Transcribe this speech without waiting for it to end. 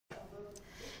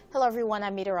Hello everyone,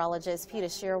 I'm meteorologist Peter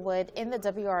Sherwood in the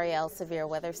WRAL Severe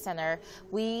Weather Center.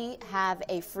 We have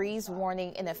a freeze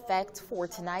warning in effect for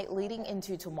tonight leading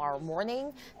into tomorrow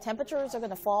morning. Temperatures are going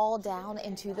to fall down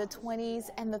into the 20s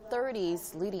and the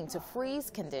 30s, leading to freeze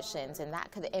conditions, and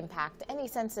that could impact any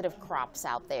sensitive crops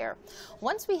out there.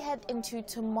 Once we head into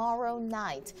tomorrow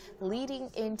night,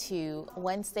 leading into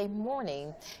Wednesday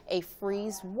morning, a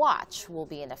freeze watch will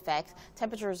be in effect.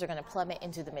 Temperatures are going to plummet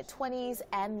into the mid-20s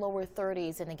and lower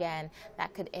 30s, and again,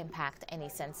 that could impact any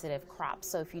sensitive crops.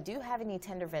 So if you do have any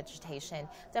tender vegetation,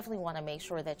 definitely want to make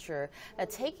sure that you're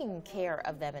taking care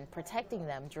of them and protecting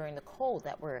them during the cold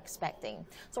that we're expecting.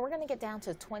 So we're going to get down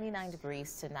to 29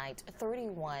 degrees tonight,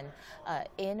 31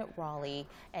 in Raleigh,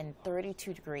 and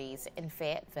 32 degrees in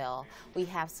Fayetteville. We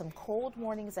have some cold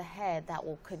mornings ahead that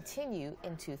will continue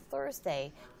into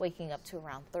Thursday, waking up to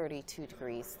around 32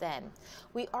 degrees then.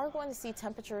 We are going to see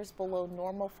temperatures below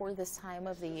normal for this time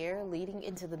of the year, leading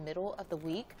into the middle of the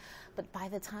week, but by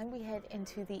the time we head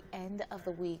into the end of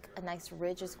the week, a nice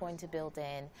ridge is going to build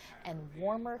in and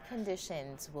warmer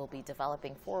conditions will be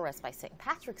developing for us by St.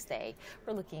 Patrick's Day.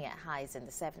 We're looking at highs in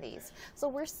the 70s. So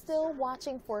we're still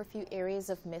watching for a few areas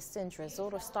of mist and drizzle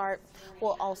to start.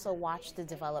 We'll also watch the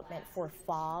development for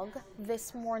fog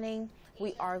this morning.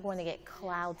 We are going to get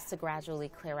clouds to gradually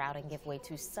clear out and give way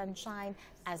to sunshine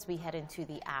as we head into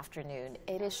the afternoon.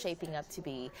 It is shaping up to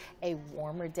be a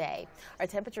warmer day. Our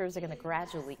temperatures are going to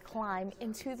gradually climb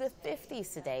into the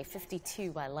 50s today,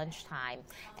 52 by lunchtime,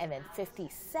 and then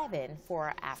 57 for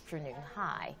our afternoon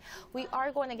high. We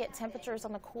are going to get temperatures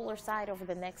on the cooler side over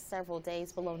the next several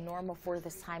days below normal for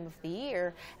this time of the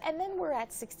year, and then we're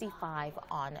at 65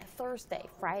 on Thursday.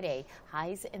 Friday,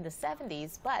 highs in the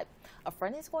 70s, but a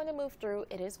front is going to move through.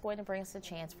 It is going to bring us a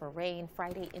chance for rain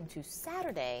Friday into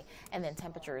Saturday, and then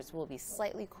temperatures will be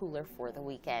slightly cooler for the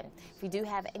weekend. If you do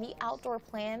have any outdoor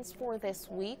plans for this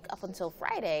week up until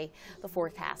Friday, the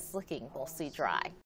forecast is looking mostly dry.